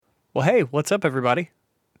Well, hey, what's up, everybody?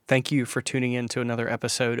 Thank you for tuning in to another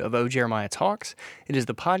episode of O Jeremiah Talks. It is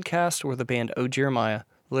the podcast where the band O Jeremiah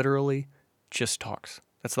literally just talks.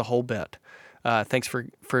 That's the whole bit. Thanks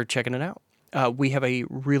for checking it out. We have a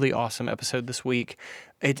really awesome episode this week.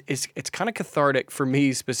 It's kind of cathartic for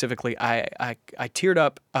me specifically. I teared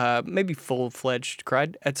up, maybe full-fledged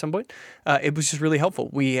cried at some point. It was just really helpful.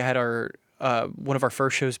 We had our one of our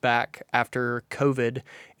first shows back after COVID,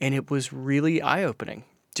 and it was really eye-opening.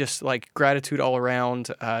 Just like gratitude all around.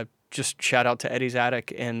 Just shout out to Eddie's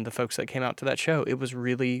Attic and the folks that came out to that show. It was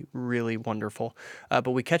really, really wonderful.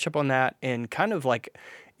 But we catch up on that, and kind of like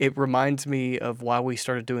it reminds me of why we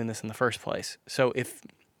started doing this in the first place. So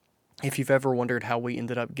if you've ever wondered how we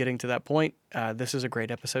ended up getting to that point, this is a great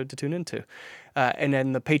episode to tune into. And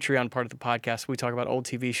then the Patreon part of the podcast, we talk about old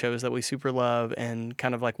TV shows that we super love and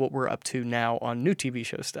kind of like what we're up to now on new TV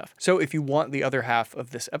show stuff. So if you want the other half of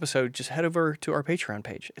this episode, just head over to our Patreon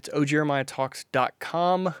page. It's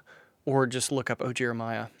ojeremiahtalks.com, or just look up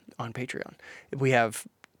OJeremiah on Patreon. We have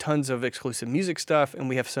tons of exclusive music stuff, and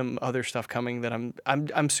we have some other stuff coming that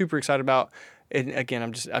I'm super excited about. And again,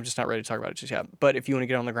 I'm just not ready to talk about it just yet. But if you want to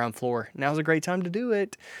get on the ground floor, now's a great time to do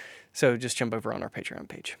it. So just jump over on our Patreon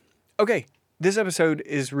page. Okay, this episode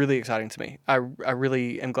is really exciting to me. I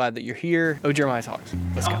really am glad that you're here. Oh, Jeremiah Talks.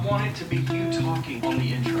 Let's go. I want it to be you talking on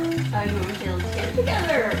the intro. I know we're feeling it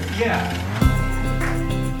together. Yeah.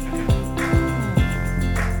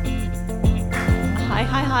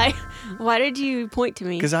 Hi. Why did you point to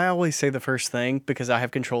me? Because I always say the first thing because I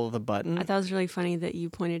have control of the button. I thought it was really funny that you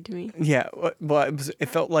pointed to me. Yeah, well, it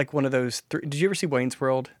felt like one of those. Did you ever see Wayne's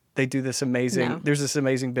World? They do this amazing. No. There's this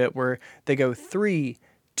amazing bit where they go 3,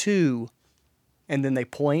 2, and then they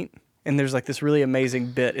point. And there's like this really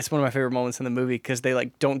amazing bit. It's one of my favorite moments in the movie because they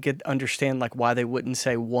like don't understand like why they wouldn't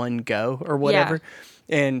say 1 go or whatever.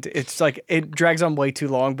 Yeah. And it's like it drags on way too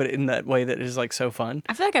long, but in that way that is like so fun.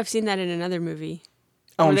 I feel like I've seen that in another movie.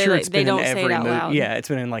 Oh, I'm sure like, it's been in every say it out movie. loud. Yeah, it's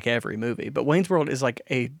been in like every movie. But Wayne's World is like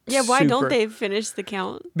a why don't they finish the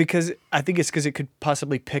count? Because I think it's because it could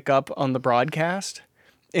possibly pick up on the broadcast.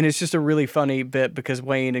 And it's just a really funny bit because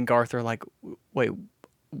Wayne and Garth are like, wait,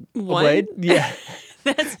 what? Yeah.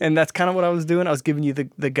 And that's kind of what I was doing. I was giving you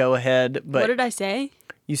the go ahead. But what did I say?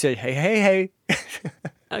 You said, hey.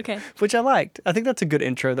 Okay. Which I liked. I think that's a good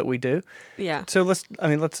intro that we do. Yeah. So let's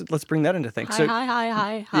bring that into things. Hi, so,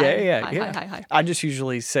 hi. Yeah. Hi. I just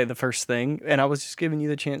usually say the first thing, and I was just giving you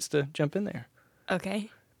the chance to jump in there. Okay.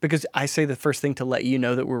 Because I say the first thing to let you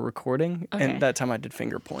know that we're recording, okay. And that time I did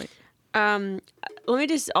finger point. Let me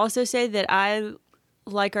just also say that I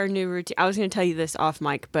like our new routine. I was going to tell you this off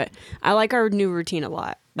mic, but I like our new routine a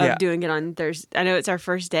lot of doing it on Thursday. I know it's our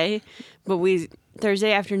first day, but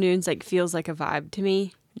Thursday afternoons like feels like a vibe to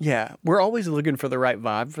me. Yeah, we're always looking for the right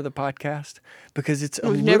vibe for the podcast because it's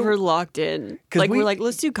We've never locked in. Like we're like,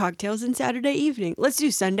 let's do cocktails on Saturday evening. Let's do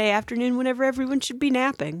Sunday afternoon whenever everyone should be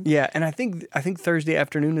napping. Yeah, and I think Thursday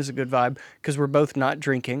afternoon is a good vibe because we're both not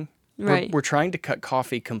drinking. Right. We're trying to cut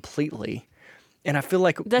coffee completely. And I feel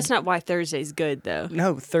like... That's not why Thursday's good, though.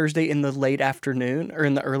 No, Thursday in the late afternoon or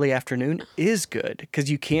in the early afternoon is good because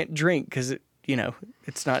you can't drink because,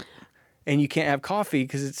 it's not... And you can't have coffee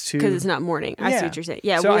because it's too... Because it's not morning. I see what you're saying.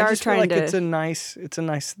 Yeah, so we I are just trying feel like to... It's a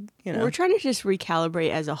nice, We're trying to just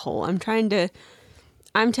recalibrate as a whole. I'm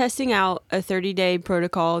testing out a 30-day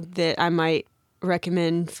protocol that I might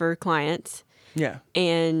recommend for clients. Yeah.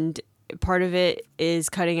 And part of it is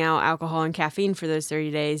cutting out alcohol and caffeine for those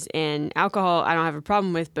 30 days. And alcohol, I don't have a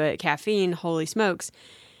problem with, but caffeine, holy smokes.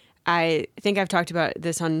 I think I've talked about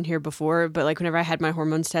this on here before, but like whenever I had my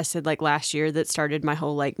hormones tested like last year, that started my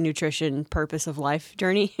whole like nutrition purpose of life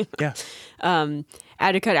journey. Yeah. I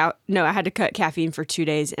had to cut caffeine for 2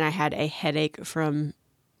 days, and I had a headache from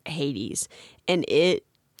Hades, and it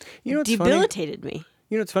debilitated me.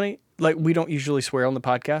 You know what's funny? Like, we don't usually swear on the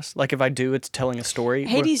podcast. Like, if I do, it's telling a story.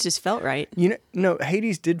 Hades just felt right. No,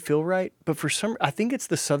 Hades did feel right, but I think it's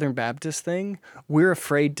the Southern Baptist thing. We're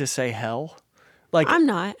afraid to say hell. Like, I'm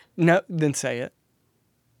not. No, then say it.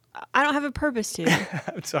 I don't have a purpose to.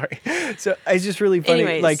 I'm sorry. So it's just really funny.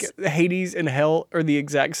 Anyways. Like, Hades and hell are the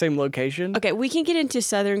exact same location. Okay, we can get into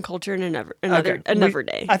Southern culture in another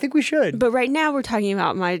day. I think we should. But right now we're talking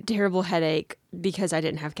about my terrible headache because I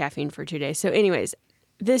didn't have caffeine for 2 days. So anyways,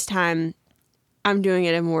 this time I'm doing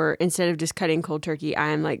it instead of just cutting cold turkey, I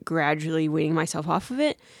am like gradually weaning myself off of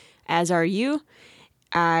it, as are you.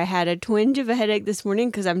 I had a twinge of a headache this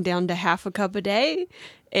morning because I'm down to half a cup a day.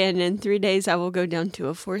 And in 3 days, I will go down to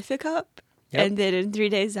a fourth a cup. Yep. And then in 3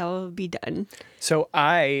 days, I will be done. So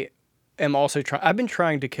I am also I've been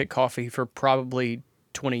trying to kick coffee for probably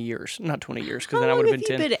 20 years. Not 20 years, because How then I long would have have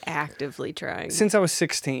been you 10. been actively trying? Since I was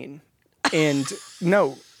 16. And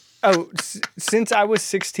no. Since I was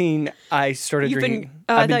 16, I started drinking.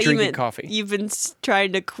 I've been drinking coffee. You've been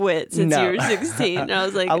trying to quit since you were 16. And I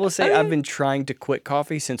was like, I will say okay. I've been trying to quit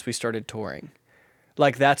coffee since we started touring.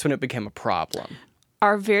 Like, that's when it became a problem.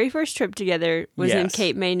 Our very first trip together was in Yes.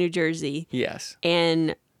 Cape May, New Jersey. Yes.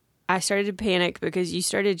 And I started to panic because you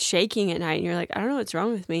started shaking at night and you're like, I don't know what's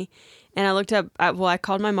wrong with me. And I looked up, I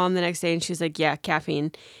called my mom the next day and she was like, yeah,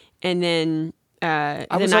 caffeine. And then I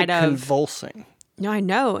the was night like of, convulsing. no, I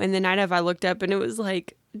know. And the night of, I looked up and it was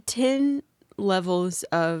like 10 levels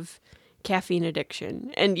of caffeine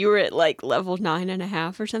addiction. And you were at like level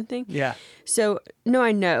 9.5 or something. Yeah. So, no,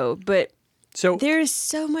 I know. But So, there is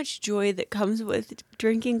so much joy that comes with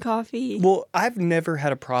drinking coffee. well, I've never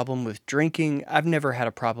had a problem with drinking. I've never had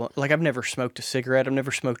a problem. Like, I've never smoked a cigarette. I've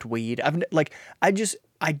never smoked weed.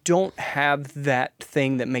 I don't have that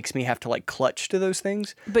thing that makes me have to like clutch to those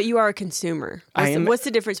things. But you are a consumer. What's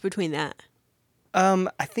the difference between that?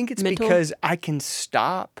 I think it's Mental? because I can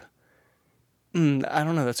stop. I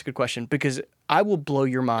don't know. That's a good question, because I will blow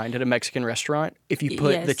your mind at a Mexican restaurant if you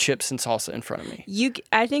put the Yes. chips and salsa in front of me.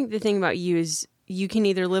 I think the thing about you is you can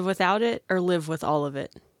either live without it or live with all of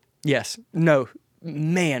it. Yes. No.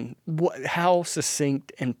 Man, how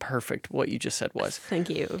succinct and perfect what you just said was. Thank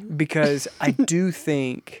you. Because I do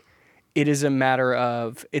think it is a matter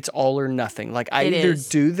of it's all or nothing. Like, I It either is.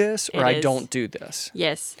 do this or It I is. don't do this.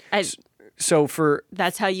 Yes. So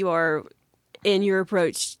That's how you are in your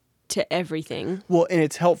approach to everything. well, and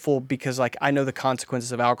it's helpful because like I know the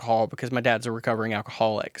consequences of alcohol because my dad's a recovering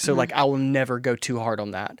alcoholic. So like I will never go too hard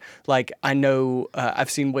on that. Like I know I've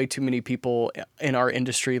seen way too many people in our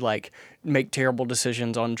industry like make terrible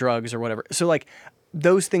decisions on drugs or whatever. So like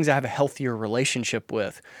those things I have a healthier relationship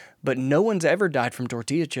with, but no one's ever died from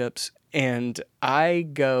tortilla chips. And I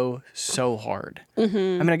go so hard. I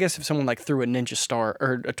mean, I guess if someone like threw a ninja star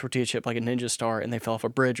or a tortilla chip like a ninja star and they fell off a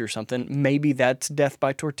bridge or something, maybe that's death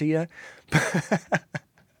by tortilla.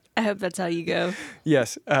 I hope that's how you go.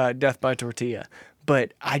 Yes, death by tortilla.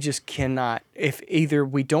 But I just cannot. If either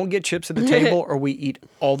we don't get chips at the table or we eat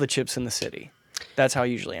all the chips in the city. That's how I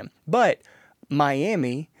usually am. But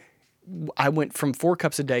Miami, I went from 4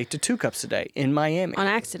 cups a day to 2 cups a day in Miami. On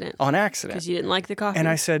accident. On accident. Because you didn't like the coffee. And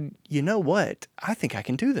I said, you know what? I think I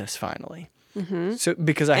can do this finally. So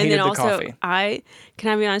because I and hated then the also, coffee.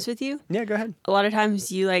 can I be honest with you? Yeah, go ahead. A lot of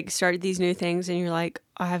times you like start these new things and you're like,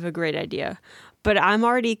 I have a great idea. But I'm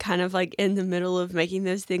already kind of like in the middle of making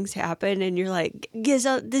those things happen. And you're like, guess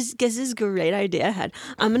this great idea I had.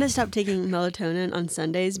 I'm going to stop taking melatonin on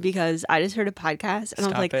Sundays because I just heard a podcast. And I was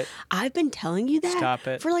Stop like, it. I've been telling you that Stop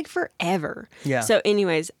it. for like forever. Yeah. So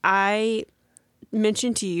anyways, I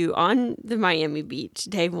mentioned to you on the Miami beach,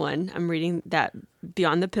 day 1, I'm reading that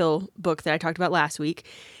Beyond the Pill book that I talked about last week.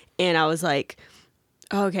 And I was like,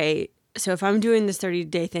 okay, so if I'm doing this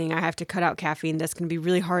 30-day thing, I have to cut out caffeine. That's going to be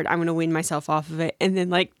really hard. I'm going to wean myself off of it. And then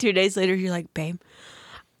like 2 days later, you're like, babe,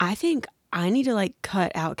 I think I need to like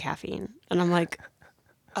cut out caffeine. And I'm like,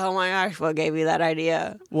 oh my gosh, what gave you that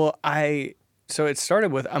idea? Well, so it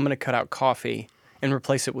started with I'm going to cut out coffee and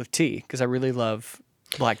replace it with tea because I really love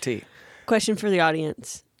black tea. Question for the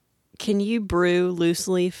audience. Can you brew loose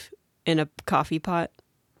leaf in a coffee pot?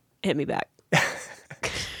 Hit me back.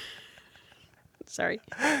 Sorry.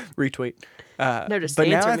 Retweet. No, just But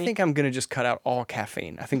now answer I me. think I'm going to just cut out all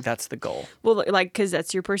caffeine. I think that's the goal. Well, like, because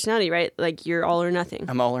that's your personality, right? Like, you're all or nothing.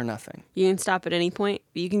 I'm all or nothing. You can stop at any point,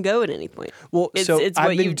 but you can go at any point. Well, It's- so it's I've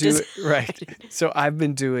what been you doing just- right. So I've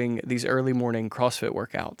been doing these early morning CrossFit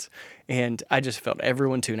workouts, and I just felt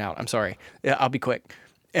everyone tune out. I'm sorry. Yeah, I'll be quick.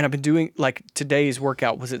 And I've been doing like today's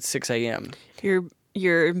workout was at 6 a.m.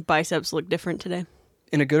 Your biceps look different today.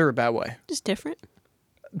 in a good or a bad way. Just different.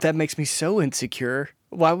 That makes me so insecure.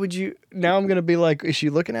 Why would you? Now I'm gonna be like, is she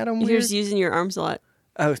looking at him You're weird? just using your arms a lot.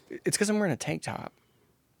 Oh, it's because I'm wearing a tank top.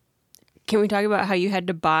 Can we talk about how you had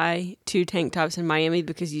to buy 2 tank tops in Miami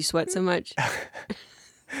because you sweat so much?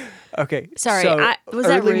 Okay. Sorry, so was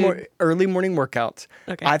that rude? early morning workouts.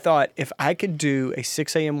 Okay. I thought if I could do a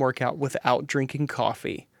 6 a.m. workout without drinking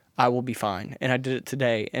coffee, I will be fine. And I did it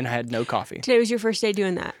today, and I had no coffee. Today was your first day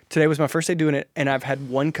doing that. Today was my first day doing it, and I've had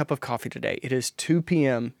 1 cup of coffee today. It is 2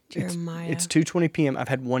 p.m. Jeremiah. It's 2:20 p.m. I've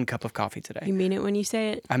had 1 cup of coffee today. You mean it when you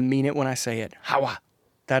say it? I mean it when I say it. Hawa.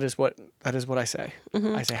 That is what I say.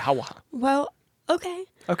 Mm-hmm. I say hawa. Well, okay.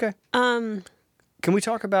 Okay. Can we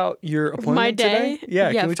talk about your appointment My day? today?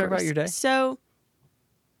 Yeah, can of we talk about course. your day? So,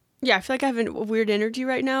 yeah, I feel like I have a weird energy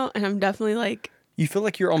right now, and I'm definitely like, You feel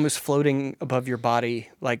like you're almost floating above your body,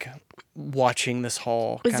 like watching this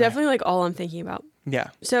hall. it's kinda- definitely like all I'm thinking about. Yeah.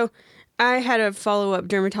 So, I had a follow-up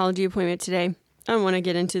dermatology appointment today. I don't want to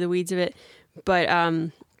get into the weeds of it, but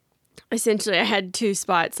essentially I had 2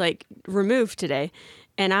 spots like removed today,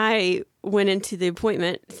 and I went into the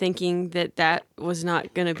appointment thinking that was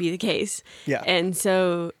not going to be the case. Yeah. And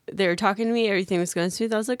so they were talking to me, everything was going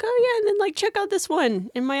smooth. I was like, oh yeah, and then like check out this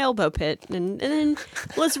one in my elbow pit, and then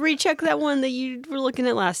let's recheck that one that you were looking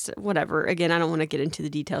at last, whatever. Again, I don't want to get into the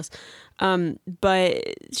details. But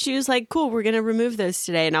she was like, cool, we're going to remove those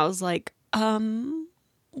today. And I was like,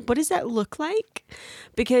 what does that look like?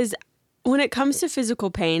 Because when it comes to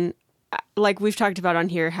physical pain, like we've talked about on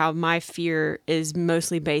here, how my fear is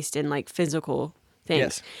mostly based in like physical things.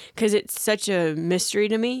 Yes. Because it's such a mystery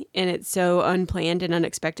to me and it's so unplanned and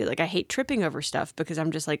unexpected. Like I hate tripping over stuff because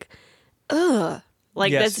I'm just like, ugh.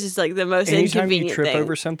 Like Yes. that's just like the most Anytime inconvenient you trip thing.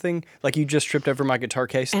 over something, like you just tripped over my guitar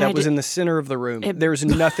case, And that I was did- in the center of the room. There's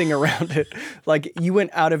nothing around it. Like you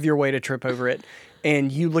went out of your way to trip over it, and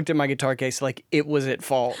you looked at my guitar case like it was at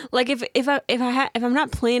fault. Like if I'm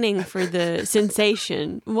not planning for the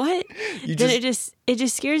sensation, what? Then it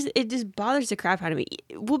just scares, it just bothers the crap out of me.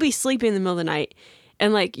 We'll be sleeping in the middle of the night,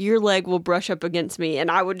 and like your leg will brush up against me, and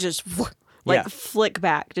I would just Yeah. flick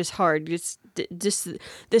back just hard. Just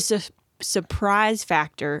this surprise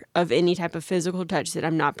factor of any type of physical touch that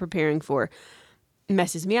I'm not preparing for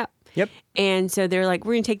messes me up. Yep. And so they're like,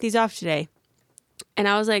 we're gonna take these off today. And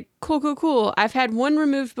I was like, cool. I've had one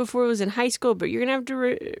removed before. It was in high school, but you're going to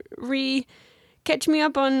have to catch me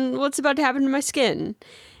up on what's about to happen to my skin.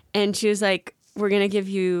 And she was like, we're going to give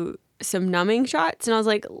you some numbing shots. And I was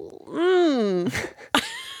like,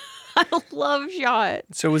 I love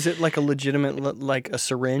shots. So was it like a legitimate, like a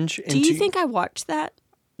syringe? Do you think I watched that?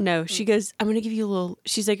 No. She goes, I'm going to give you a little,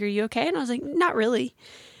 she's like, are you okay? And I was like, not really.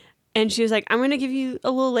 And she was like, I'm going to give you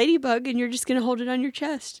a little ladybug and you're just going to hold it on your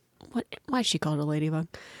chest. Why is she called a ladybug?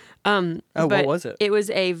 what was it? It was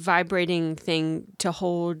a vibrating thing to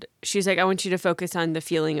hold. She's like, I want you to focus on the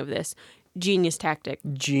feeling of this. Genius tactic.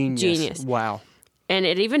 Genius. Wow. And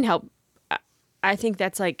it even helped. I think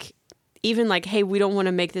that's like, even like, hey, we don't want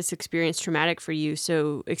to make this experience traumatic for you,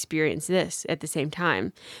 so experience this at the same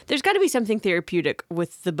time. There's got to be something therapeutic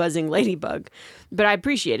with the buzzing ladybug, but I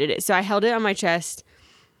appreciated it. So I held it on my chest,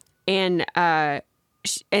 and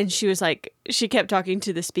she was like, she kept talking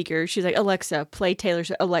to the speaker. She's like, Alexa, play Taylor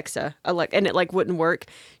Swift. Alexa, and it like wouldn't work.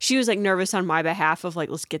 She was like nervous on my behalf of like,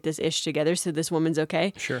 let's get this ish together so this woman's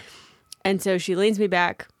okay. Sure. And so she leans me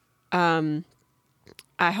back.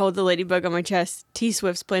 I hold the ladybug on my chest. T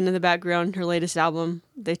Swift's playing in the background, her latest album.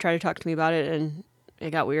 They try to talk to me about it, and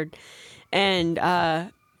it got weird. And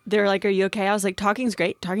they're like, are you okay? I was like, talking's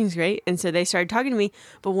great. And so they started talking to me,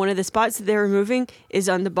 but one of the spots that they're removing is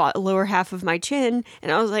on the lower half of my chin.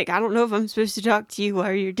 And I was like, I don't know if I'm supposed to talk to you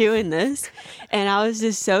while you're doing this. And I was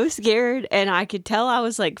just so scared, and I could tell I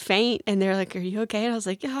was like faint, and they're like, are you okay? And I was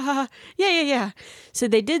like, yeah. So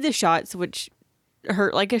they did the shots, which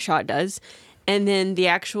hurt like a shot does. And then the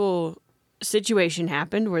actual situation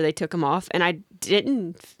happened where they took them off, and I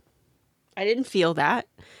didn't feel that,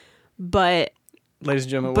 but Ladies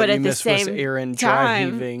and gentlemen, But what you at the missed was same Aaron dry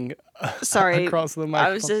time- heaving sorry, across the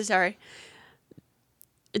microphone. I was so sorry.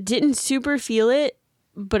 Didn't super feel it,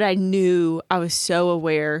 but I knew, I was so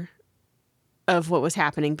aware of what was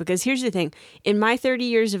happening, because here's the thing. In my 30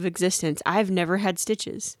 years of existence, I've never had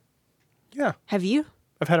stitches. Yeah. Have you?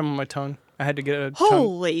 I've had them on my tongue. I had to get a tongue.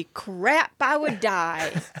 Holy crap, I would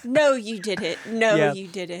die. No, you didn't. No, Yeah. you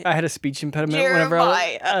didn't. I had a speech impediment whenever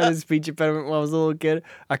I Jeremiah. had a speech impediment when I was a little kid.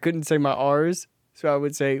 I couldn't say my R's, so I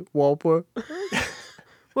would say Whopper.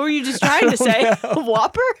 What were you just trying to say?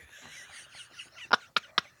 Whopper?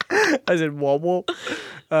 I said Wobble.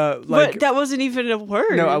 But that wasn't even a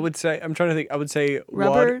word. No, I would say, I'm trying to think, I would say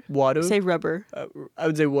Rubber? Water. Say rubber. I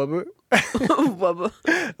would say Wubber. Wubba.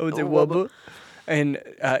 I would say Wubba. Wubber. And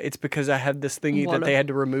it's because I had this thingy that Wubba. they had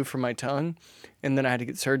to remove from my tongue, and then I had to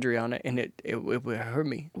get surgery on it, and it would hurt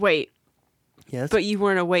me. Wait, Yes? but you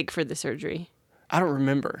weren't awake for the surgery. I don't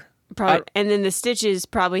remember. Probably, and then the stitches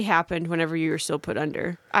probably happened whenever you were still put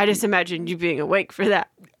under. I just imagined you being awake for that.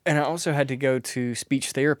 And I also had to go to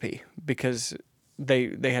speech therapy because they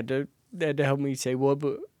had to help me say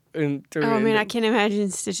Wubber. And Oh man, I can't imagine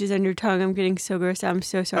stitches on your tongue. I'm getting so grossed out. I'm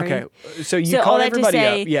so sorry. Okay, so you So all called that to everybody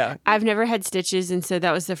say, up. Yeah. I've never had stitches, and so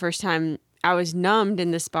that was the first time I was numbed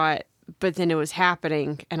in the spot, but then it was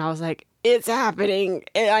happening, and I was like, it's happening.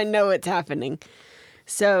 And I know it's happening.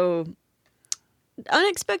 So,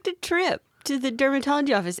 unexpected trip to the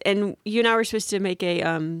dermatology office. And you and I were supposed to make a,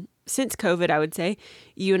 since COVID, I would say,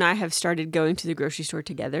 you and I have started going to the grocery store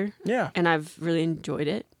together. Yeah. And I've really enjoyed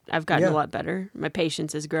it. I've gotten Yeah. a lot better. My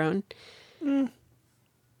patience has grown.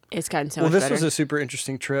 It's gotten so Well, much this better. was a super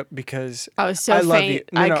interesting trip because I was so I love faint, you.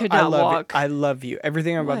 No, I no, could I not love walk. You. I love you.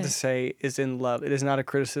 Everything I'm about to What? say is in love. It is not a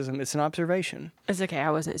criticism. It's an observation. It's okay.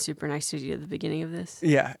 I wasn't super nice to you at the beginning of this.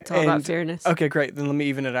 Yeah. It's all about fairness. Okay, great. Then let me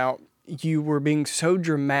even it out. You were being so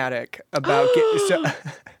dramatic about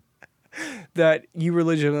that you were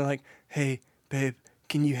legitimately like, hey, babe,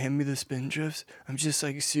 can you hand me the Spindrifts? I'm just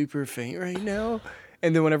like super faint right now.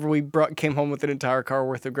 And then whenever we came home with an entire car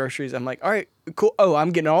worth of groceries, I'm like, all right, cool. Oh, I'm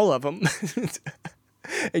getting all of them.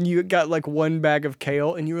 And you got like one bag of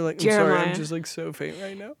kale, and you were like, I'm sorry, I'm just like so faint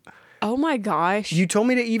right now. Oh my gosh. You told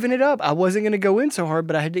me to even it up. I wasn't going to go in so hard,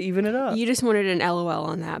 but I had to even it up. You just wanted an LOL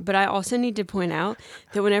on that. But I also need to point out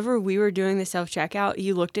that whenever we were doing the self-checkout,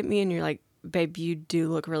 you looked at me and you're like, babe, you do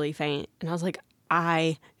look really faint. And I was like,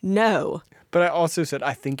 I know. But I also said,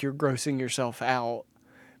 I think you're grossing yourself out.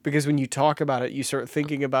 Because when you talk about it, you start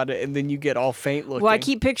thinking about it, and then you get all faint looking. Well, I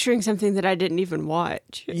keep picturing something that I didn't even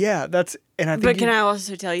watch. Yeah, that's, and I think. But can I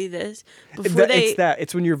also tell you this?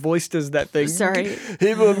 It's when your voice does that thing. Sorry.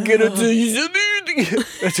 Hey, I'm gonna tell you something.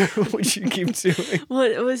 That's what you keep doing. Well,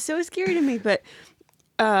 it was so scary to me, but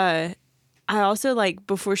I also, like,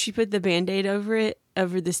 before she put the Band-Aid over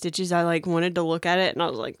the stitches, I, like, wanted to look at it, and I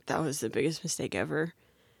was like, that was the biggest mistake ever.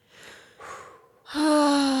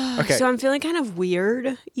 Okay. So I'm feeling kind of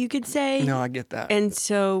weird, you could say. No, I get that. And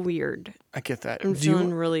so weird. I get that. I'm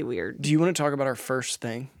feeling really weird. Do you want to talk about our first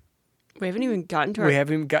thing? We haven't even gotten to our... We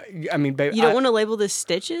haven't even got, I mean, babe. You don't want to label this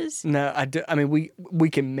stitches? No, I do. I mean, we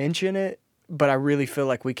can mention it, but I really feel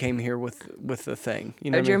like we came here with the thing.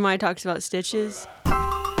 You know what I mean? Jeremiah talks about stitches.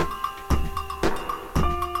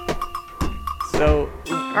 So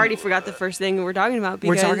I already forgot the first thing we're talking about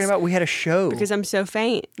because... we're talking about we had a show. Because I'm so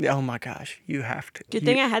faint. Oh my gosh, you have to. Good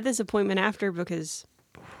thing I had this appointment after because...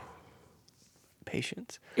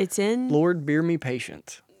 Patience. It's in... Lord, bear me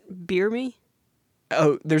patience. Beer me?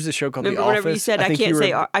 Oh, there's a show called Remember The Office. whenever you said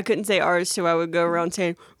I couldn't say ours, so I would go around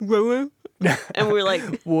saying, and we were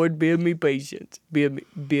like... Lord, bear me patience. Well,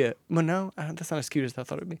 no, that's not as cute as I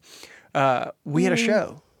thought it would be. We had a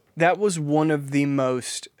show. That was one of the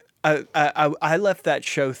most... I left that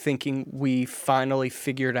show thinking we finally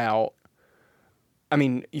figured out. I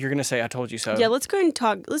mean, you're gonna say I told you so. Yeah, let's go ahead and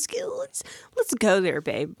talk. Let's go there,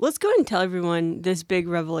 babe. Let's go ahead and tell everyone this big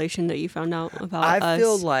revelation that you found out about us. I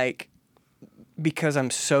feel like because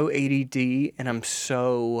I'm so ADD and I'm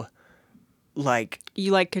so like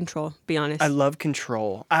you like control. Be honest. I love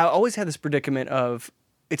control. I always had this predicament of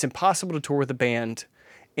it's impossible to tour with a band,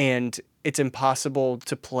 and it's impossible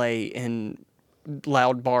to play in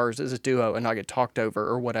loud bars as a duo and not get talked over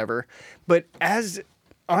or whatever. But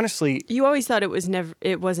honestly, you always thought it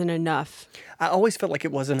wasn't enough. I always felt like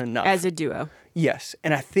it wasn't enough as a duo. Yes,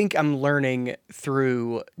 and I think I'm learning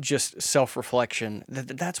through just self-reflection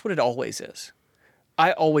that that's what it always is.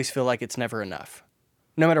 I always feel like it's never enough.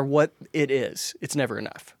 No matter what it is, it's never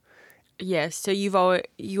enough. Yes, so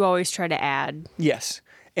you always try to add. Yes,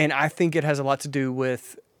 and I think it has a lot to do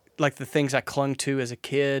with like the things I clung to as a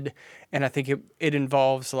kid, and I think it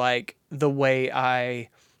involves like the way I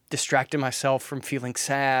distracted myself from feeling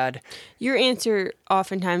sad. Your answer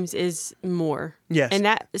oftentimes is more. Yes. And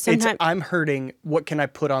that sometimes I'm hurting. What can I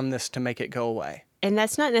put on this to make it go away? And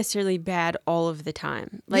that's not necessarily bad all of the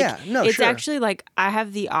time. Like, yeah, no, it's sure. actually like I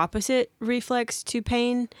have the opposite reflex to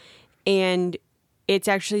pain, and it's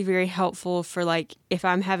actually very helpful for like if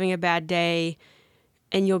I'm having a bad day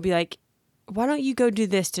and you'll be like, why don't you go do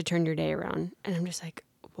this to turn your day around? And I'm just like,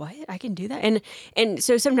 what? I can do that? And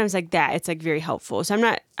so sometimes like that, it's like very helpful. So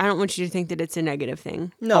I don't want you to think that it's a negative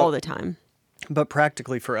thing all the time. But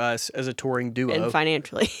practically for us as a touring duo. And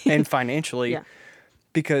financially. Yeah.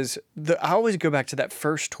 Because I always go back to that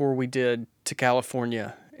first tour we did to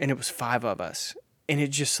California, and it was 5 of us. And it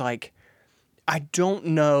just like, I don't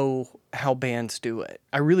know how bands do it.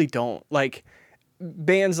 I really don't. Like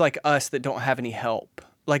bands like us that don't have any help.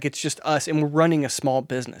 Like it's just us and we're running a small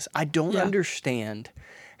business. I don't understand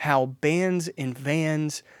how bands and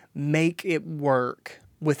vans make it work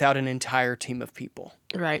without an entire team of people.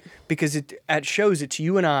 Right. Because at shows, it's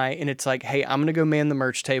you and I, and it's like, hey, I'm going to go man the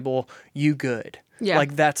merch table. You good. Yeah.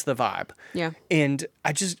 Like that's the vibe. Yeah. And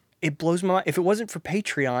it blows my mind. If it wasn't for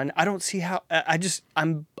Patreon, I don't see how,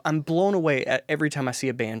 I'm blown away at every time I see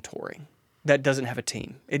a band touring that doesn't have a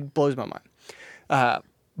team. It blows my mind.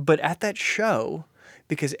 But at that show,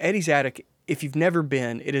 because Eddie's Attic, if you've never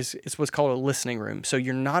been, it's what's called a listening room. So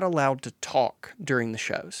you're not allowed to talk during the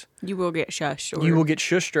shows. You will get shushed. You will get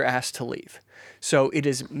shushed or asked to leave. So it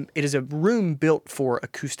is a room built for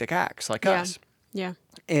acoustic acts like us. Yeah.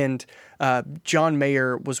 And John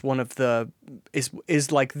Mayer was one of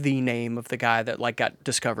is like the name of the guy that like got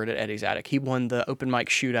discovered at Eddie's Attic. He won the open mic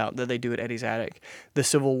shootout that they do at Eddie's Attic. The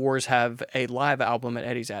Civil Wars have a live album at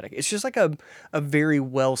Eddie's Attic. It's just like a very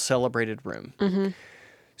well celebrated room. Mm-hmm.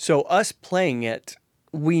 So us playing it,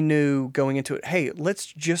 we knew going into it, hey, let's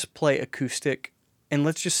just play acoustic and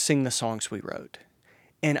let's just sing the songs we wrote.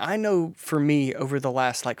 And I know for me, over the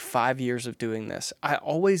last like 5 years of doing this, I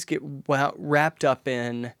always get wrapped up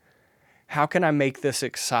in how can I make this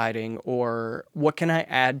exciting, or what can I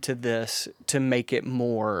add to this to make it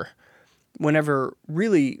more, whenever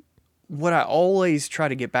really what I always try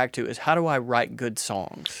to get back to is how do I write good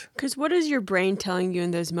songs? Because what is your brain telling you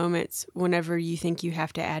in those moments whenever you think you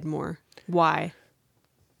have to add more? Why?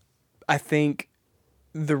 I think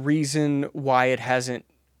the reason why it hasn't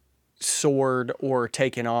soared or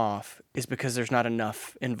taken off is because there's not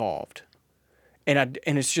enough involved. And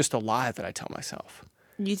it's just a lie that I tell myself.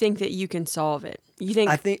 You think that you can solve it.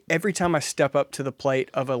 I think every time I step up to the plate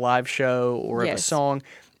of a live show or of a song,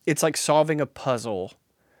 it's like solving a puzzle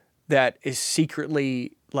that is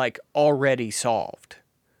secretly like already solved.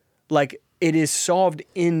 Like it is solved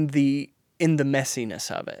in the messiness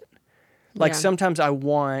of it. Like sometimes I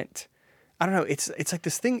don't know, it's like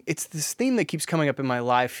this theme that keeps coming up in my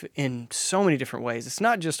life in so many different ways. It's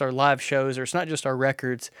not just our live shows, or it's not just our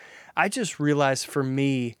records. I just realized for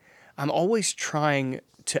me, I'm always trying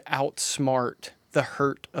to outsmart the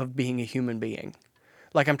hurt of being a human being.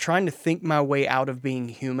 Like I'm trying to think my way out of being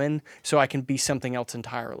human so I can be something else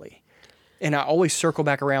entirely. And I always circle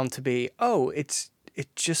back around to be, it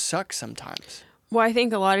just sucks sometimes. Well, I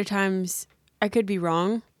think a lot of times, I could be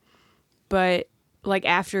wrong, but like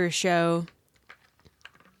after a show,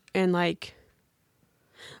 and like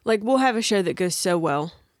we'll have a show that goes so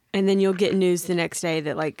well, and then you'll get news the next day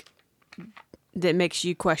that makes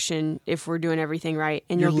you question if we're doing everything right,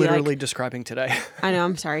 and you're you'll be literally describing today. I know,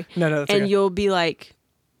 I'm sorry. No, that's and okay. You'll be like,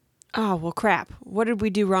 oh well, crap. What did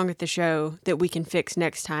we do wrong at the show that we can fix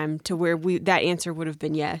next time, to where that answer would have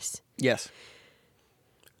been yes. Yes.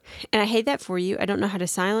 And I hate that for you. I don't know how to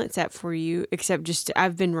silence that for you, except just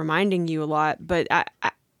I've been reminding you a lot. But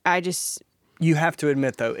I just... You have to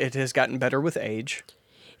admit, though, it has gotten better with age.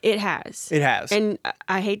 It has. It has. And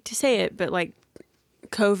I hate to say it, but like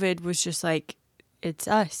COVID was just like, it's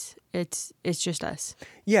us. It's just us.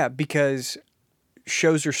 Yeah, because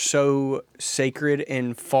shows are so sacred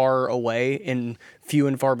and far away and few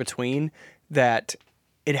and far between that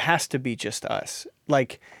it has to be just us.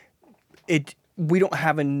 Like we don't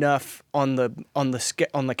have enough on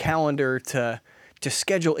the calendar to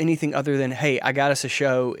schedule anything other than, hey, I got us a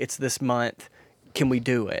show. It's this month. Can we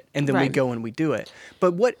do it? And then we go and we do it.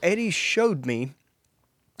 But what Eddie showed me,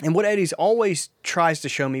 and what Eddie's always tries to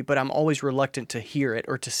show me, but I'm always reluctant to hear it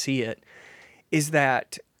or to see it, is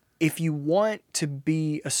that if you want to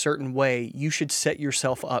be a certain way, you should set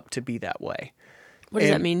yourself up to be that way. What does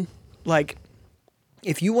that mean? Like,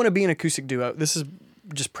 if you want to be an acoustic duo, this is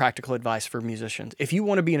just practical advice for musicians. If you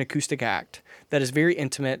want to be an acoustic act that is very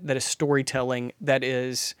intimate, that is storytelling, that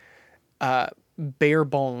is bare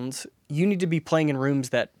bones, you need to be playing in rooms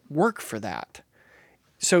that work for that.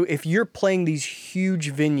 So if you're playing these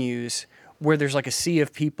huge venues where there's like a sea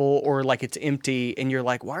of people, or like it's empty and you're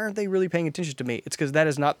like, why aren't they really paying attention to me? It's because that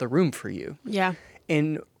is not the room for you. Yeah.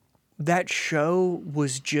 And that show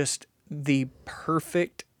was just the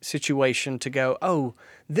perfect situation to go, oh,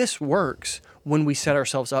 this works when we set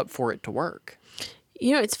ourselves up for it to work.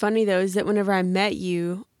 You know, it's funny though, is that whenever I met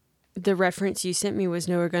you, the reference you sent me was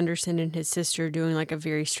Noah Gunderson and his sister doing like a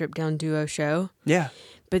very stripped down duo show. Yeah.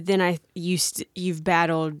 But then you've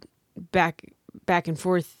battled back and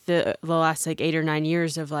forth the last like 8 or 9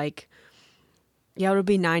 years of like, yeah, it'll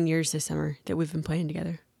be 9 years this summer that we've been playing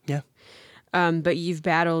together. Yeah. But you've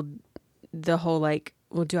battled the whole like,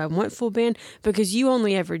 well, do I want full band? Because you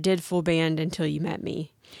only ever did full band until you met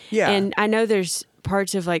me. Yeah. And I know there's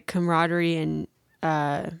parts of like camaraderie and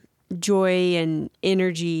joy and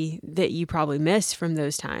energy that you probably miss from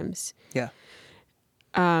those times. Yeah.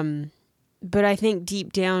 But I think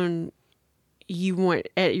deep down,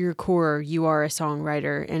 at your core, you are a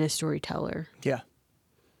songwriter and a storyteller. Yeah.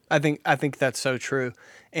 I think that's so true.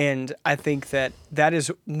 And I think that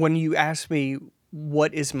is, when you ask me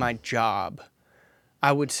what is my job,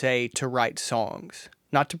 I would say to write songs,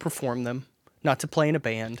 not to perform them, not to play in a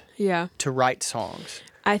band. Yeah. To write songs.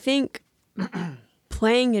 I think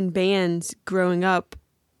playing in bands growing up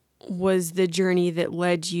was the journey that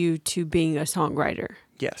led you to being a songwriter.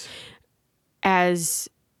 Yes. As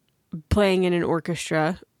playing in an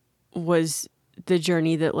orchestra was the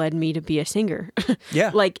journey that led me to be a singer.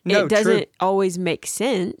 Yeah. Like, No, it doesn't true. always make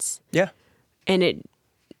sense. Yeah. and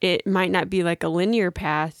it might not be like a linear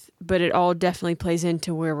path, but it all definitely plays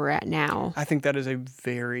into where we're at now. I think that is a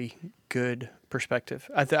very good perspective.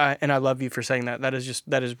 And I love you for saying that. That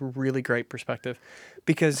is really great perspective,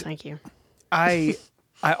 because Thank you.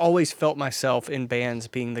 I always felt myself in bands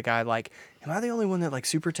being the guy like, am I the only one that like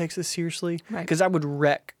super takes this seriously? Right. Because I would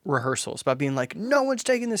wreck rehearsals by being like, no one's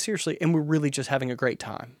taking this seriously, and we're really just having a great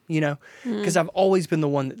time, you know? Because I've always been the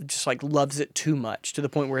one that just like loves it too much to the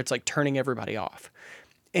point where it's like turning everybody off.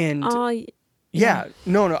 And yeah,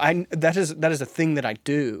 no, that is a thing that I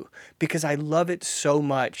do because I love it so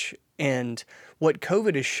much. And what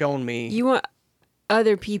COVID has shown me, You want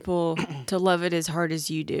other people to love it as hard as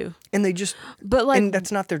you do. and they just, But like, and that's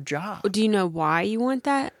not their job. do you know why you want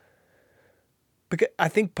that? Because I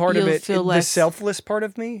think part of You'll it, feel the less- selfless part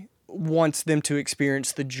of me wants them to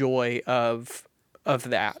experience the joy of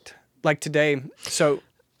that. Like today, so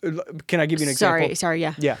can I give you an example? Sorry,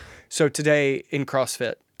 yeah. Yeah. So today in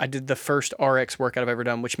CrossFit, I did the first RX workout I've ever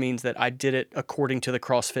done, which means that I did it according to the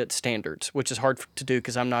CrossFit standards, which is hard to do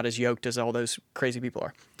because I'm not as yoked as all those crazy people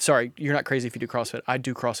are. Sorry, you're not crazy if you do CrossFit. I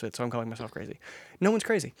do CrossFit, so I'm calling myself crazy. No one's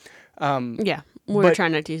crazy. Yeah. We're But-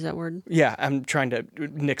 trying not to use that word. Yeah, I'm trying to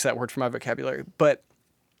nix that word from my vocabulary. But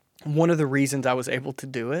one of the reasons I was able to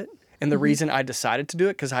do it, and the reason I decided to do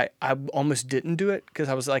it, because I almost didn't do it, because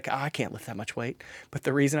I was like, I can't lift that much weight. But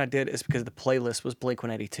the reason I did is because the playlist was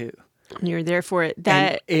Blink-182. And you're there for it. And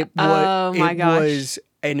That it oh my gosh. was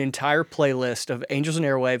an entire playlist of Angels and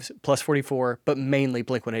Airwaves, Plus 44, but mainly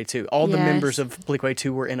Blink-182. All the Yes. members of Blink-182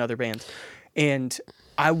 were in other bands. And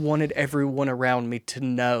I wanted everyone around me to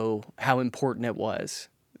know how important it was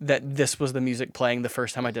that this was the music playing the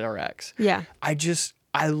first time I did RX. Yeah.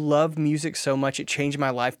 I love music so much. It changed my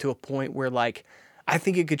life to a point where like, I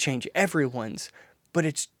think it could change everyone's, but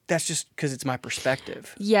that's just because it's my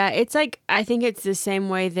perspective. Yeah, it's like I think it's the same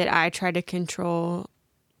way that I try to control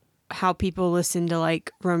how people listen to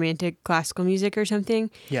like romantic classical music or something.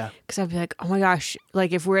 Yeah. Because I'd be like, oh my gosh,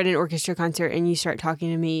 like if we're at an orchestra concert and you start talking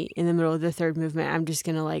to me in the middle of the third movement, I'm just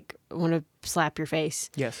gonna like want to slap your face.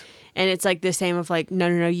 Yes. And it's like the same of like, no,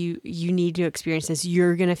 you need to experience this.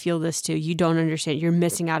 You're gonna feel this too. You don't understand. You're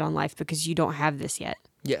missing out on life because you don't have this yet.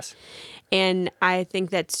 Yes. And I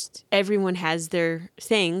think that's everyone has their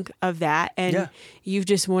thing of that. And Yeah. you've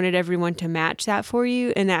just wanted everyone to match that for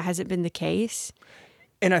you. And that hasn't been the case.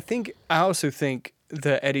 And I also think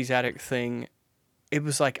the Eddie Zadek thing, it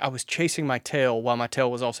was like I was chasing my tail while my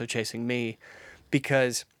tail was also chasing me,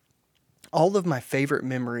 because all of my favorite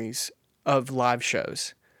memories of live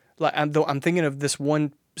shows, like I'm thinking of this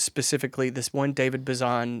one specifically, this one David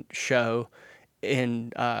Bazan show in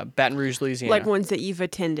Baton Rouge, Louisiana. Like ones that you've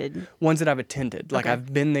attended. Ones that I've attended. Like Okay.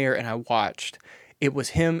 I've been there and I watched. It was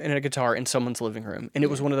him and a guitar in someone's living room. And it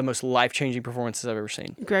was one of the most life-changing performances I've ever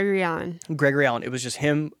seen. Gregory Allen. Gregory Allen. It was just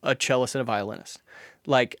him, a cellist, and a violinist.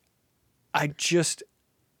 Like, and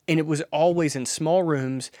it was always in small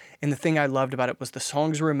rooms. And the thing I loved about it was the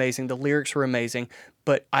songs were amazing, the lyrics were amazing,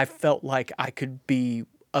 but I felt like I could be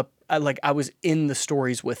like I was in the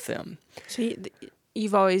stories with them. So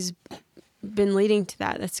you've always been leading to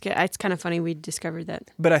that. That's good. It's kind of funny we discovered that.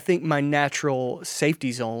 But I think my natural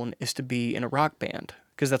safety zone is to be in a rock band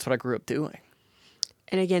because that's what I grew up doing.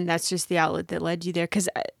 And again, that's just the outlet that led you there. Because,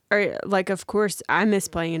 of course, I miss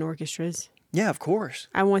playing in orchestras. Yeah, of course.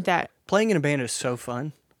 I want that. Playing in a band is so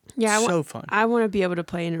fun. Yeah, so fun. I want to be able to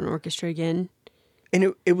play in an orchestra again.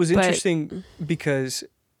 And it was interesting because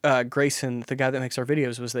Grayson, the guy that makes our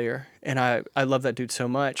videos, was there, and I love that dude so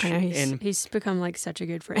much. I know and he's become like such a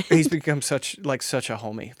good friend. he's become such a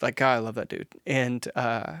homie. Like, God, I love that dude. And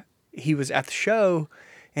he was at the show,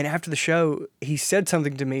 and after the show, he said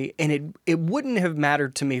something to me, and it wouldn't have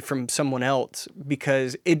mattered to me from someone else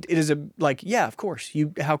because it is yeah, of course,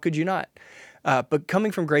 how could you not? But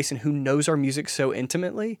coming from Grayson, who knows our music so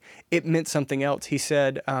intimately, it meant something else. He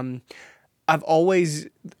said, I've always,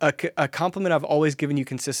 a compliment I've always given you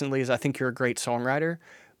consistently is I think you're a great songwriter,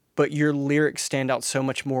 but your lyrics stand out so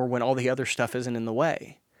much more when all the other stuff isn't in the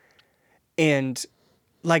way. And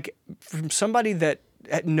like from somebody that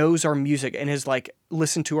knows our music and has like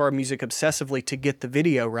listened to our music obsessively to get the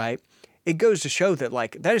video right, it goes to show that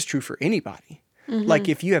like that is true for anybody. Mm-hmm. Like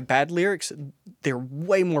if you have bad lyrics, they're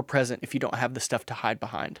way more present if you don't have the stuff to hide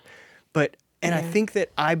behind. But I think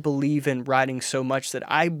that I believe in writing so much that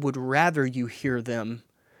I would rather you hear them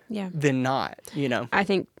than not, you know? I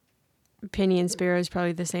think Penny and Sparrow is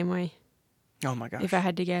probably the same way, Oh my gosh. if I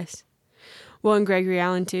had to guess. Well, and Gregory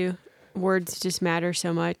Allen too. Words just matter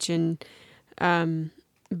so much. And,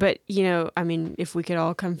 but you know, I mean, if we could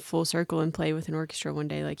all come full circle and play with an orchestra one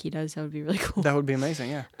day like he does, that would be really cool. That would be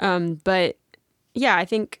amazing, yeah. But yeah, I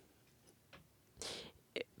think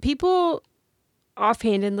people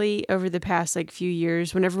offhandedly over the past like few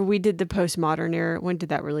years, whenever we did the postmodern era, when did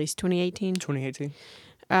that release? 2018?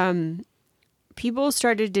 2018. People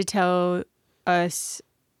started to tell us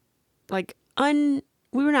like we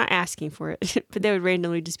were not asking for it, but they would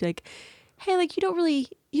randomly just be like, hey, like you don't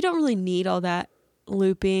really need all that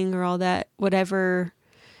looping or all that whatever.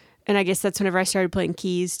 And I guess that's whenever I started playing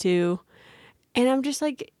keys too. And I'm just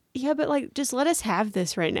like, yeah, but like just let us have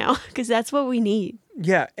this right now because that's what we need.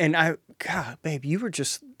 Yeah, and God, babe, you're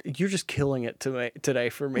just killing it today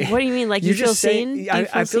for me. What do you mean? Like you feel seen?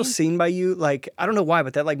 I feel seen by you. Like, I don't know why,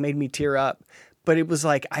 but that like made me tear up. But it was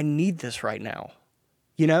like, I need this right now.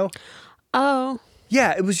 You know? Oh.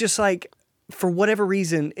 Yeah, it was just like, for whatever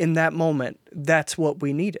reason in that moment, that's what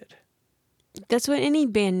we needed. That's what any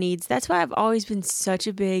band needs. That's why I've always been such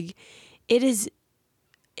a big, it is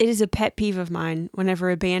a pet peeve of mine whenever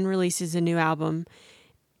a band releases a new album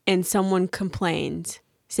and someone complains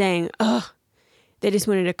saying, ugh, they just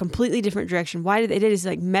went in a completely different direction. Why did they just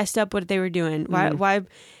like messed up what they were doing? Why? And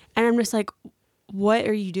I'm just like, what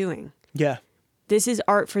are you doing? Yeah. This is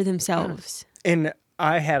art for themselves. And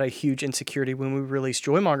I had a huge insecurity when we released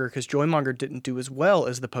Joymonger because Joymonger didn't do as well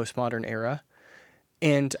as the postmodern era.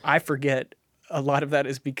 And I forget a lot of that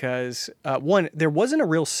is because, one, there wasn't a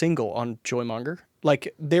real single on Joymonger.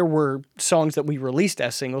 Like, there were songs that we released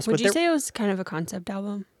as singles. Would you say it was kind of a concept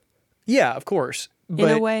album? Yeah, of course. In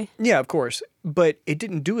a way? Yeah, of course. But it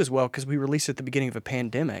didn't do as well because we released it at the beginning of a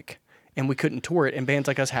pandemic and we couldn't tour it, and bands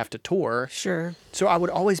like us have to tour. Sure. So I would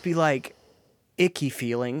always be like icky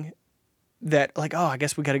feeling that like, oh, I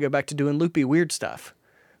guess we got to go back to doing loopy weird stuff.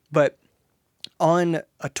 But on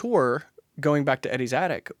a tour going back to Eddie's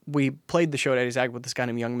Attic, we played the show at Eddie's Attic with this guy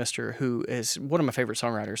named Young Mister, who is one of my favorite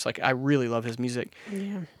songwriters. Like, I really love his music.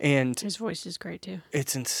 Yeah. And his voice is great too.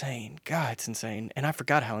 It's insane. God, it's insane. And I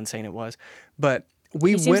forgot how insane it was. But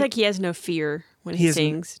he seems like he has no fear when he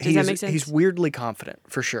sings. Does that make sense? He's weirdly confident,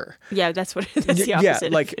 for sure. Yeah, that's the opposite. Yeah,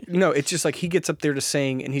 like, no, it's just like he gets up there to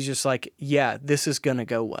sing and he's just like, yeah, this is going to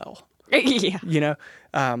go well. Yeah. You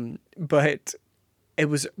know? But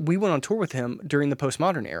we went on tour with him during the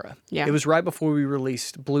postmodern era. Yeah. It was right before we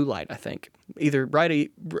released Blue Light, I think. It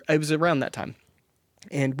was around that time.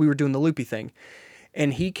 And we were doing the loopy thing.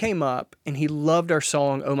 And he came up and he loved our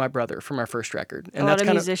song "Oh My Brother" from our first record. And a lot of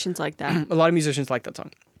musicians like that. A lot of musicians like that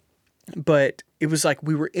song. But it was like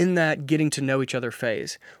we were in that getting to know each other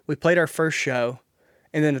phase. We played our first show,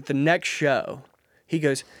 and then at the next show, he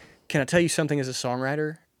goes, "Can I tell you something as a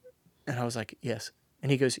songwriter?" And I was like, "Yes."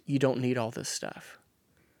 And he goes, "You don't need all this stuff."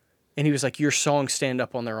 And he was like, "Your songs stand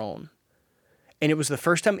up on their own." And it was the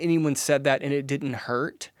first time anyone said that, and it didn't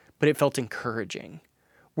hurt, but it felt encouraging.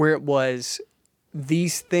 Where it was,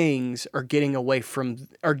 these things are getting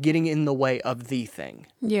in the way of the thing.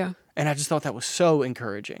 Yeah. And I just thought that was so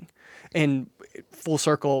encouraging. And full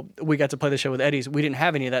circle, we got to play the show with Eddie's. We didn't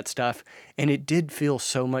have any of that stuff, and it did feel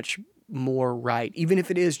so much more right. Even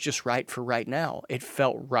if it is just right for right now, it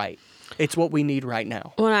felt right. It's what we need right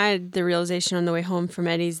now. When I had the realization on the way home from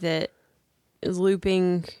Eddie's that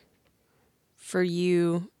looping for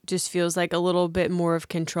you just feels like a little bit more of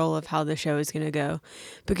control of how the show is going to go,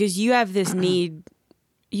 because you have this need.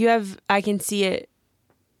 I can see it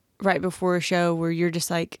right before a show where you're just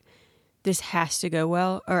like, this has to go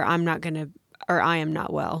well, or I am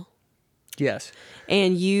not well. Yes.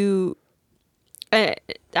 And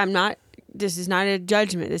this is not a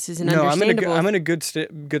judgment. This is understandable. I'm in a good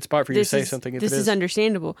spot for you to say something. This is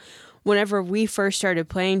understandable. Whenever we first started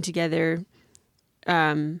playing together,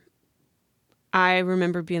 I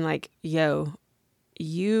remember being like, yo,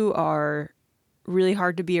 you are really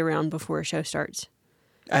hard to be around before a show starts.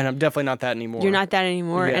 And I'm definitely not that anymore. You're not that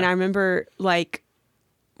anymore. Yeah. And I remember, like,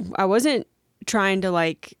 I wasn't trying to,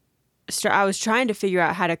 like, I was trying to figure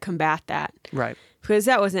out how to combat that. Right. Because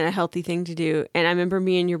that wasn't a healthy thing to do. And I remember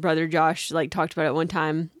me and your brother Josh, like, talked about it one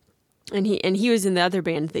time. And he was in the other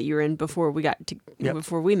band that you were in before we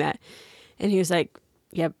met. And he was like,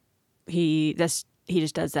 yep, he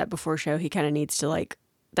just does that before show. He kind of needs to, like,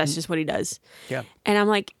 that's just what he does. Yeah. And I'm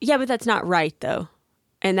like, yeah, but that's not right though.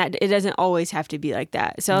 And that it doesn't always have to be like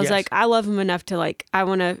that. So I was like, I love him enough to, like, I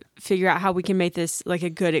want to figure out how we can make this like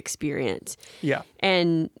a good experience. Yeah.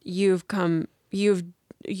 And you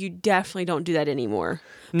definitely don't do that anymore.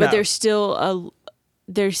 No. But there's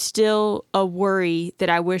still a worry that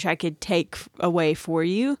I wish I could take away for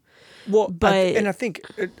you. Well, but I think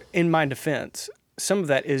in my defense, some of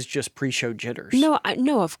that is just pre-show jitters. No,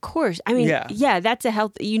 no, of course. I mean, Yeah. yeah, that's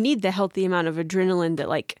you need the healthy amount of adrenaline that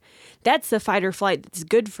like, that's the fight or flight that's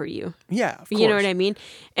good for you. Yeah, of course. You know what I mean?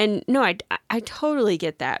 And no, I totally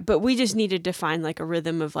get that. But we just needed to find like a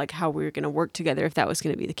rhythm of like how we were going to work together if that was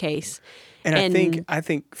going to be the case. And I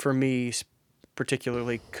think for me,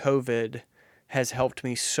 particularly, COVID has helped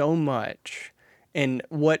me so much. And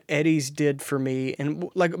what Eddie's did for me, and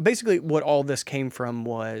like basically what all this came from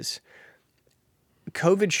was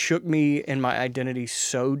COVID shook me and my identity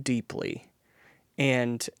so deeply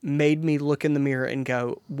and made me look in the mirror and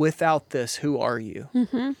go, without this, who are you?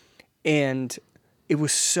 Mm-hmm. And it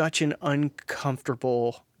was such an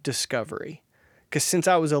uncomfortable discovery. Because since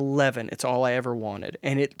I was 11, it's all I ever wanted.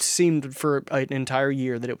 And it seemed for an entire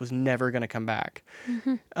year that it was never going to come back.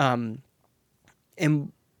 Mm-hmm.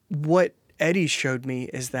 And what Eddie showed me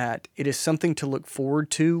is that it is something to look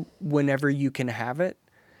forward to whenever you can have it.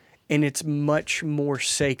 And it's much more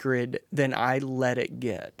sacred than I let it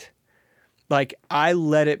get. Like, I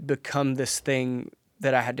let it become this thing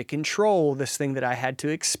that I had to control, this thing that I had to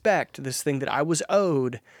expect, this thing that I was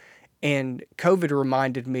owed. And COVID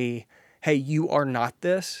reminded me, hey, you are not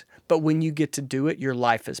this, but when you get to do it, your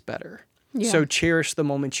life is better. Yeah. So cherish the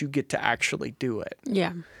moments you get to actually do it.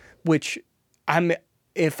 Yeah. Which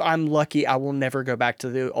if I'm lucky, I will never go back to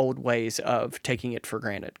the old ways of taking it for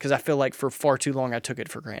granted, because I feel like for far too long I took it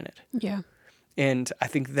for granted. Yeah. And I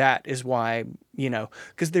think that is why,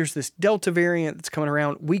 because there's this Delta variant that's coming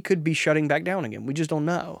around, we could be shutting back down again. We just don't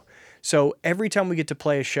know. So every time we get to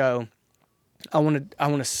play a show, I want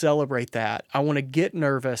to celebrate that. I want to get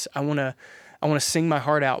nervous. I want to sing my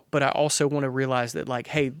heart out, but I also want to realize that, like,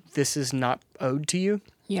 hey, this is not owed to you.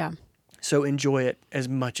 Yeah. So enjoy it as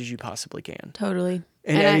much as you possibly can. Totally.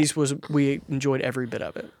 And Eddie's we enjoyed every bit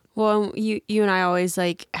of it. Well, you and I always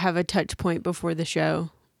like have a touch point before the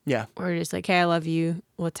show. Yeah. We're just like, hey, I love you.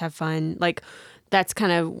 Let's have fun. Like, that's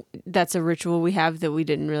a ritual we have that we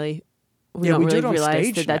didn't really, we don't really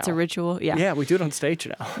realize that that's a ritual. Yeah. Yeah, we do it on stage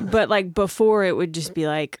now. But like before it would just be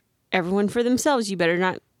like, everyone for themselves. You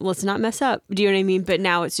better let's not mess up. Do you know what I mean? But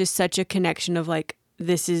now it's just such a connection of like,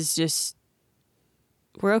 this is just,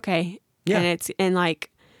 we're okay. Yeah.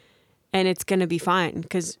 And it's going to be fine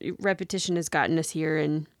because repetition has gotten us here.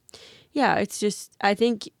 And yeah, it's just, I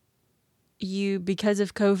think because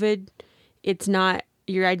of COVID, it's not,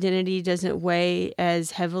 your identity doesn't weigh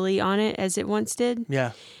as heavily on it as it once did.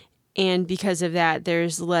 Yeah. And because of that,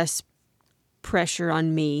 there's less pressure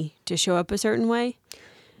on me to show up a certain way.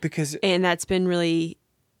 And that's been really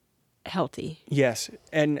healthy. Yes.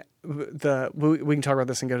 And we can talk about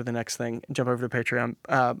this and go to the next thing and jump over to Patreon.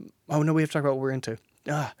 Oh no, we have to talk about what we're into.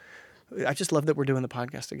 I just love that we're doing the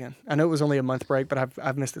podcast again. I know it was only a month break, but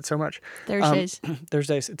I've missed it so much. Thursdays.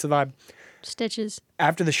 Thursdays. It's a vibe. Stitches.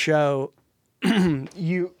 After the show,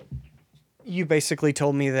 you basically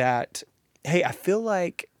told me that, hey, I feel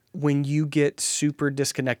like when you get super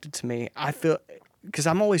disconnected to me, because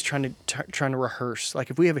I'm always trying to rehearse. Like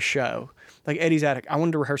if we have a show, like Eddie's Attic, I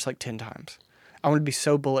wanted to rehearse like 10 times. I wanted to be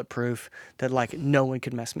so bulletproof that like no one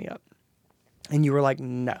could mess me up. And you were like,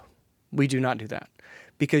 no, we do not do that.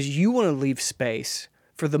 Because you want to leave space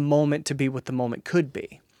for the moment to be what the moment could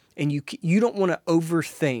be. And you don't want to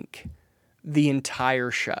overthink the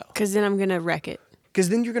entire show. Because then I'm going to wreck it. Because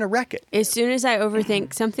then you're going to wreck it. As soon as I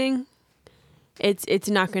overthink something, it's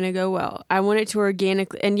not going to go well. I want it to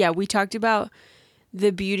organically. And yeah, we talked about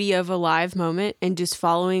the beauty of a live moment and just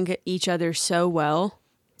following each other so well.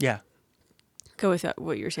 Yeah. Go with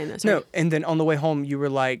what you were saying. No, and then on the way home, you were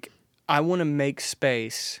like, I want to make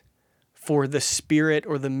space for the spirit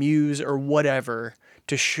or the muse or whatever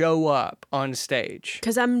to show up on stage.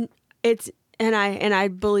 Because I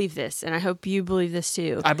believe this, and I hope you believe this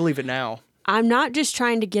too. I believe it now. I'm not just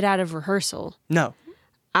trying to get out of rehearsal. No.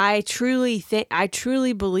 I truly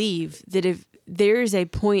believe that if there's a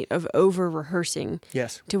point of over rehearsing,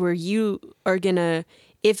 yes, to where you are gonna,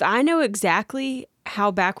 if I know exactly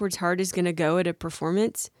how backwards hard is gonna go at a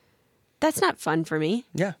performance, that's not fun for me.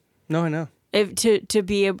 Yeah. No, I know. If to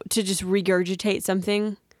be able to just regurgitate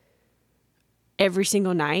something every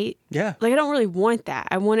single night. Yeah. Like I don't really want that.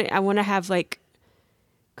 I want to have like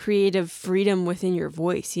creative freedom within your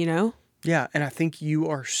voice, you know? Yeah, and I think you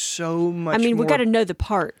are so much we got to know the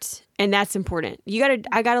parts, and that's important.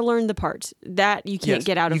 I got to learn the parts. That you can't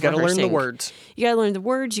get out of rehearsing. You got to learn the words. You got to learn the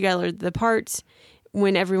words, you got to learn the parts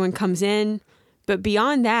when everyone comes in. But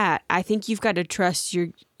beyond that, I think you've got to trust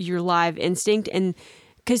your live instinct, and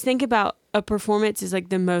cuz think about a performance is like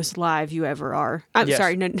the most live you ever are. I'm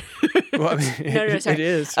sorry, no. Well, I mean, no, sorry. It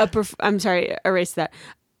is. I'm sorry, erase that.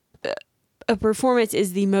 A performance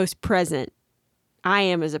is the most present I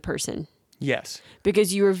am as a person. Yes.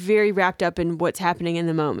 because you were very wrapped up in what's happening in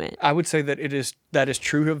the moment. I would say that that is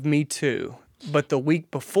true of me too. But the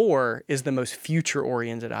week before is the most future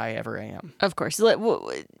oriented I ever am. Of course.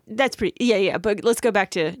 That's pretty, yeah. But let's go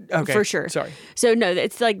back to, Okay. for sure. Sorry. So no,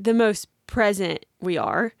 it's like the most present we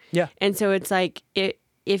are. Yeah. And so it's like,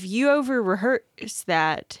 if you over rehearse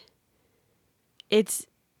that, it's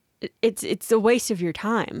a waste of your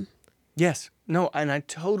time. Yes. No, and I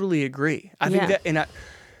totally agree. I think Yeah. that, and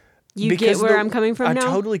You get where I'm coming from I now?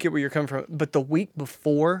 totally get where you're coming from. But the week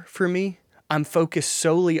before, for me, I'm focused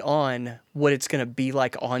solely on what it's going to be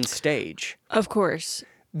like on stage. Of course.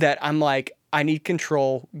 That I'm like, I need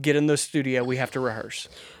control. Get in the studio. We have to rehearse.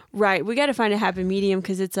 Right. We got to find a happy medium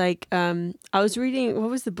because it's like, I was reading, what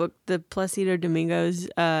was the book? The Placido Domingos,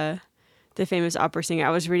 the famous opera singer. I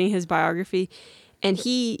was reading his biography, and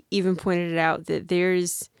he even pointed it out that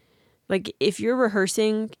there's, like, if you're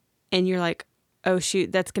rehearsing and you're like, oh,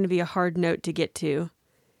 shoot, that's going to be a hard note to get to.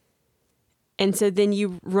 And so then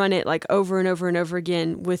you run it like over and over and over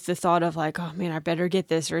again with the thought of like, oh man, I better get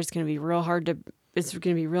this or it's going to be real hard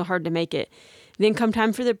to make it. Then come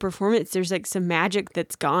time for the performance, there's like some magic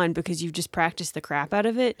that's gone because you've just practiced the crap out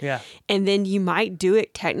of it. Yeah. And then you might do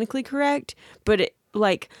it technically correct, but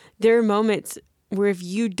like there are moments where if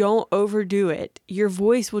you don't overdo it, your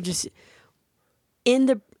voice will just in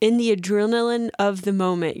the adrenaline of the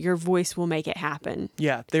moment, your voice will make it happen.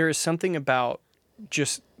 Yeah. There is something about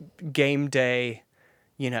just game day,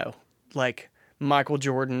 like Michael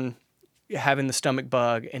Jordan having the stomach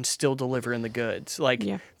bug and still delivering the goods. Like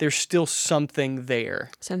there's still something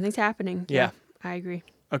there. Something's happening. Yeah. I agree.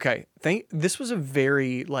 Okay. This was a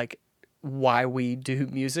very like why we do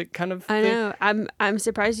music kind of I thing. know. I'm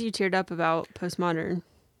surprised you teared up about Postmodern.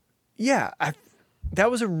 Yeah.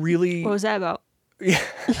 That was a really What was that about?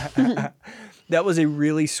 that was a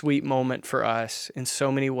really sweet moment for us in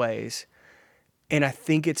so many ways. And I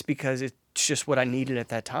think it's because it's just what I needed at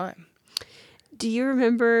that time. Do you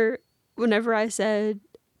remember whenever I said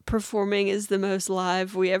performing is the most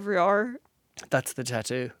live we ever are? That's the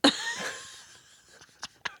tattoo.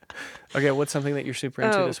 Okay, what's something that you're super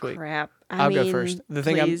into this week? Oh, crap. I'll go first. The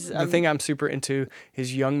please, thing I'm super into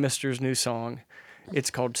is Young Mister's new song.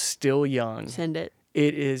 It's called Still Young. Send it.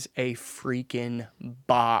 It is a freaking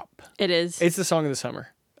bop. It is. It's the song of the summer.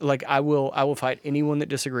 Like I will fight anyone that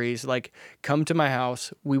disagrees. Like come to my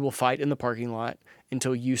house, we will fight in the parking lot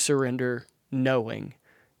until you surrender knowing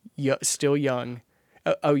still young.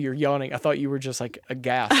 Oh, you're yawning. I thought you were just like a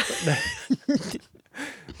gasp.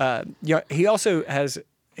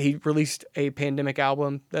 He released a pandemic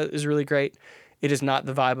album that is really great. It is not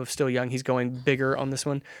the vibe of Still Young. He's going bigger on this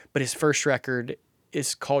one, but his first record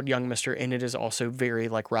is called Young Mister, and it is also very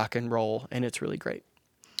like rock and roll, and it's really great.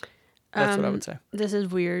 That's what I would say. This is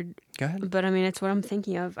weird. Go ahead. But I mean, it's what I'm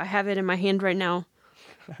thinking of. I have it in my hand right now.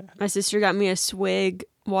 My sister got me a Swig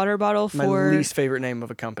water bottle for... My least favorite name of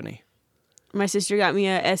a company. My sister got me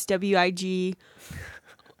a SWIG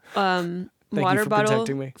water for bottle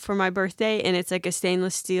protecting me. for my birthday, and it's like a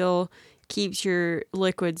stainless steel, keeps your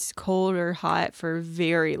liquids cold or hot for a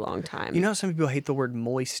very long time. You know how some people hate the word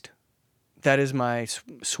moist? That is my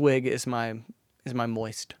swig is my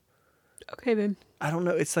moist. Okay, babe. I don't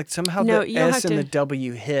know. It's like somehow No, the you don't S have and to- the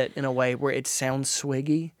W hit in a way where it sounds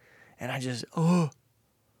swiggy, and I just I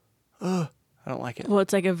don't like it. Well,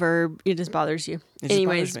 it's like a verb. It just bothers you. It just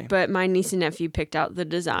Anyways, bothers me. but my niece and nephew picked out the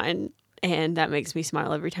design, and that makes me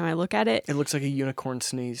smile every time I look at it. It looks like a unicorn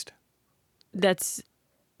sneezed. That's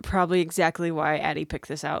probably exactly why Addie picked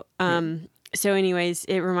this out. So anyways,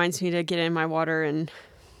 it reminds me to get in my water and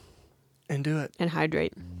And do it.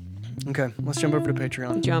 hydrate. Okay, let's jump over to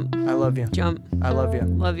Patreon. Jump, I love you. jump. I love you.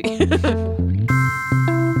 Love you.